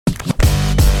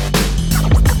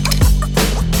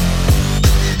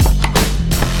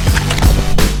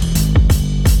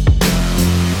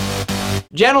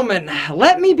Gentlemen,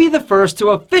 let me be the first to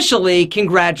officially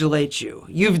congratulate you.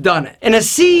 You've done it. In a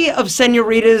sea of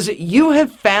senoritas, you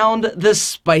have found the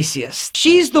spiciest.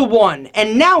 She's the one,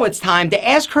 and now it's time to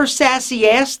ask her sassy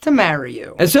ass to marry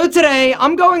you. And so today,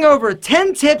 I'm going over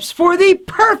 10 tips for the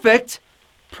perfect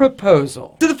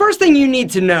proposal. So the first thing you need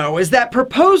to know is that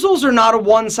proposals are not a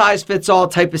one-size-fits-all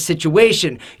type of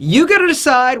situation. You gotta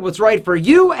decide what's right for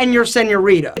you and your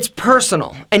senorita. It's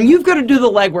personal, and you've got to do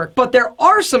the legwork, but there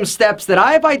are some steps that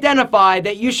I have identified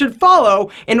that you should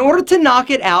follow in order to knock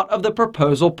it out of the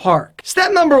proposal park.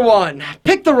 Step number 1,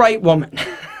 pick the right woman.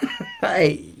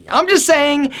 Hey. I'm just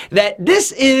saying that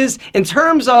this is, in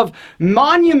terms of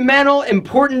monumental,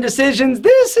 important decisions,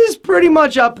 this is pretty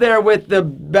much up there with the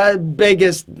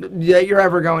biggest that you're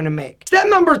ever going to make. Step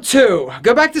number 2,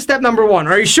 go back to step number 1.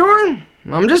 Are you sure?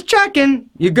 I'm just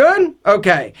checking. You good?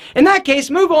 Okay. In that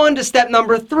case, move on to step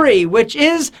number 3, which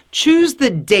is choose the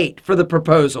date for the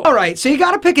proposal. All right, so you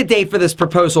got to pick a date for this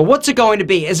proposal. What's it going to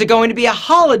be? Is it going to be a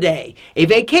holiday, a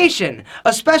vacation,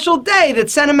 a special day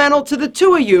that's sentimental to the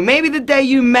two of you? Maybe the day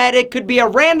you met, it could be a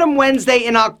random Wednesday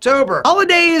in October.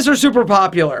 Holidays are super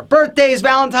popular. Birthdays,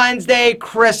 Valentine's Day,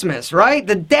 Christmas, right?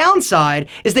 The downside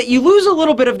is that you lose a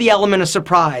little bit of the element of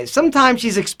surprise. Sometimes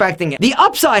she's expecting it. The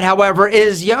upside, however,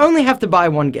 is you only have to buy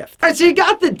one gift. All right, so you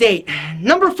got the date.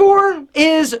 Number 4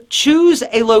 is choose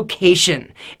a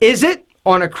location. Is it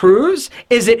on a cruise?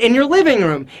 Is it in your living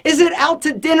room? Is it out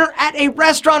to dinner at a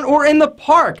restaurant or in the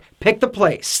park? Pick the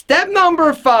place. Step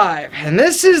number 5, and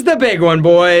this is the big one,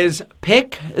 boys.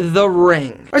 Pick the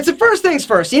ring. All right, so first things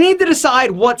first, you need to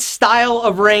decide what style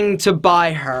of ring to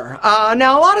buy her.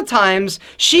 Now, a lot of times,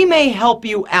 she may help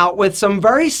you out with some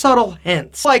very subtle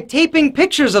hints, like taping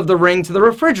pictures of the ring to the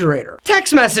refrigerator,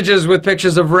 text messages with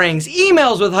pictures of rings,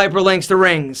 emails with hyperlinks to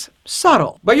rings.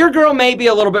 Subtle. But your girl may be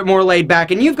a little bit more laid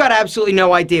back, and you've got absolutely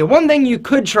no idea. One thing you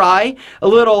could try, a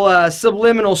little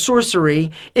subliminal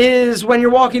sorcery, is when you're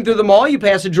walking through the mall, you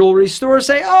pass a jewelry store,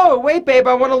 say, oh, wait, babe,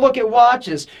 I want to look at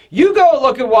watches. You go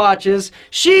look at watches.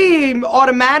 She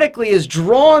automatically is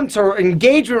drawn to her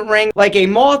engagement ring like a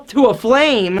moth to a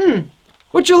flame.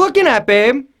 What you looking at,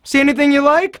 babe? See anything you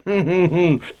like?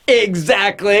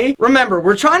 Exactly. Remember,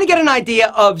 we're trying to get an idea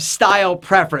of style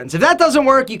preference. If that doesn't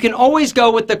work, you can always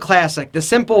go with the classic, the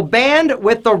simple band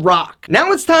with the rock.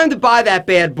 Now it's time to buy that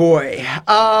bad boy.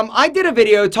 I did a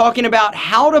video talking about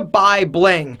how to buy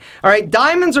bling. All right,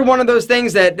 diamonds are one of those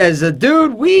things that, as a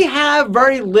dude, we have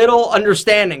very little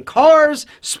understanding. Cars,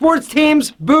 sports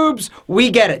teams, boobs, we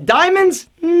get it. Diamonds,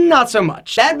 not so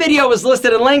much. That video is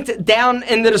listed and linked down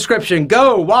in the description.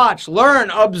 Go, watch, learn,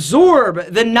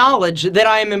 absorb the knowledge that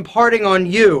I am imparting on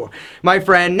you, my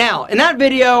friend. Now, in that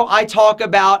video, I talk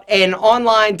about an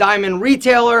online diamond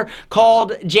retailer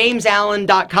called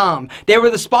JamesAllen.com. They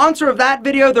were the sponsor of that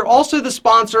video. They're also the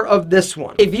sponsor of this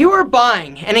one. If you are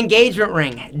buying an engagement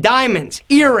ring, diamonds,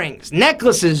 earrings,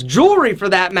 necklaces, jewelry for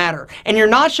that matter, and you're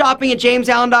not shopping at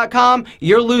JamesAllen.com,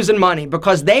 you're losing money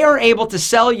because they are able to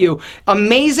sell you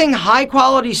amazing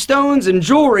high-quality stones and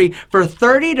jewelry for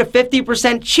 30 to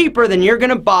 50% cheaper than you're going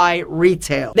to buy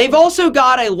retail. They've also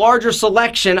got a larger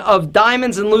selection of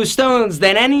diamonds and loose stones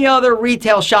than any other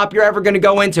retail shop you're ever going to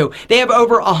go into. They have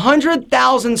over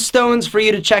 100,000 stones for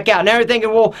you to check out. Now you're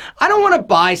thinking, well, I don't want to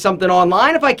buy something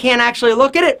online if I can't actually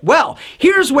look at it. Well,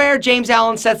 here's where James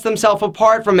Allen sets themselves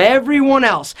apart from everyone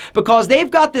else, because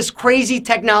they've got this crazy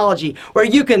technology where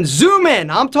you can zoom in.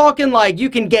 I'm talking like you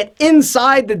can get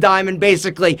inside the diamond,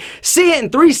 basically. See it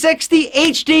in 360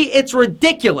 HD. It's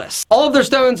ridiculous. All of their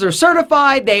stones are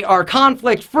certified, they are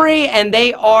conflict free, and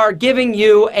they are giving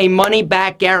you a money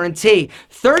back guarantee.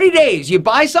 30 days, you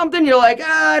buy something, you're like,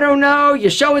 I don't know, you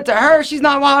show it to her, she's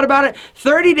not wild about it.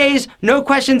 30 days, no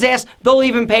questions asked, they'll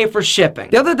even pay for shipping.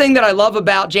 The other thing that I love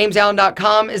about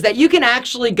JamesAllen.com is that you can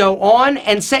actually go on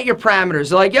and set your parameters.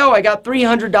 They're like, yo, I got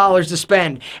 $300 to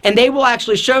spend, and they will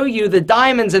actually show you the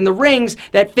diamonds and the rings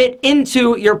that fit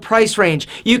into your price range.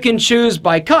 You can choose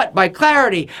by cut, by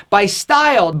clarity, by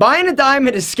style. Buying a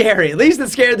diamond is scary, at least it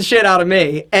scared the shit out of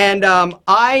me, and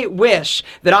I wish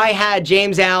that I had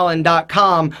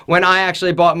JamesAllen.com when I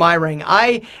actually bought my ring.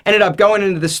 I ended up going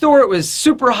into the store. It was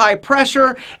super high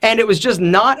pressure, and it was just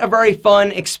not a very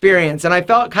fun experience, and I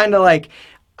felt kind of like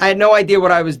I had no idea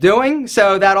what I was doing,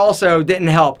 so that also didn't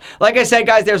help. Like I said,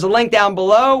 guys, there's a link down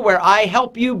below where I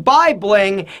help you buy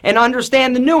bling and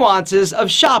understand the nuances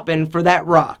of shopping for that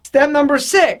rock. Step number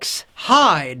 6,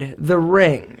 hide the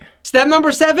ring. Step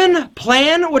number 7,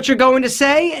 plan what you're going to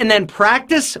say, and then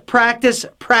practice, practice,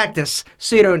 practice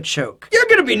so you don't choke. You're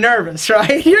going to be nervous,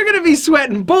 right? You're going to be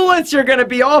sweating bullets. You're going to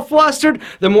be all flustered.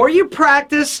 The more you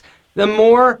practice, the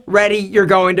more ready you're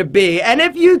going to be. And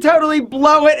if you totally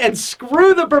blow it and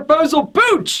screw the proposal,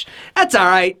 pooch, that's all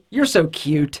right. You're so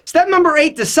cute. Step number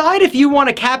 8, decide if you want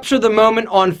to capture the moment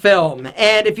on film.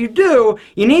 And if you do,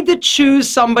 you need to choose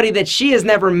somebody that she has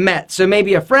never met. So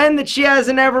maybe a friend that she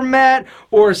hasn't ever met,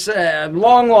 or a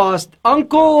long-lost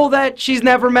uncle that she's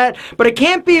never met. But it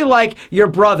can't be like your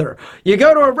brother. You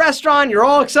go to a restaurant, you're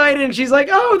all excited, and she's like,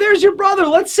 oh, there's your brother,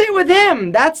 let's sit with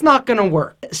him. That's not gonna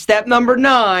work. Step number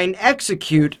 9,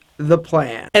 execute the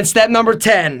plan. And step number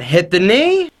 10, hit the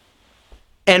knee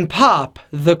and pop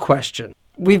the question.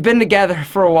 We've been together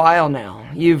for a while now.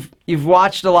 You've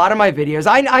watched a lot of my videos.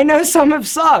 I know some have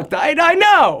sucked, I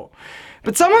know.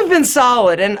 But some have been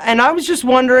solid, and I was just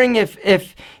wondering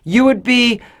if you would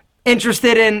be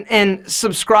interested in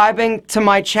subscribing to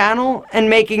my channel and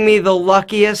making me the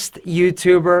luckiest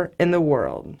YouTuber in the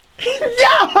world. Yeah,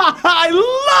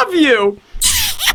 I love you!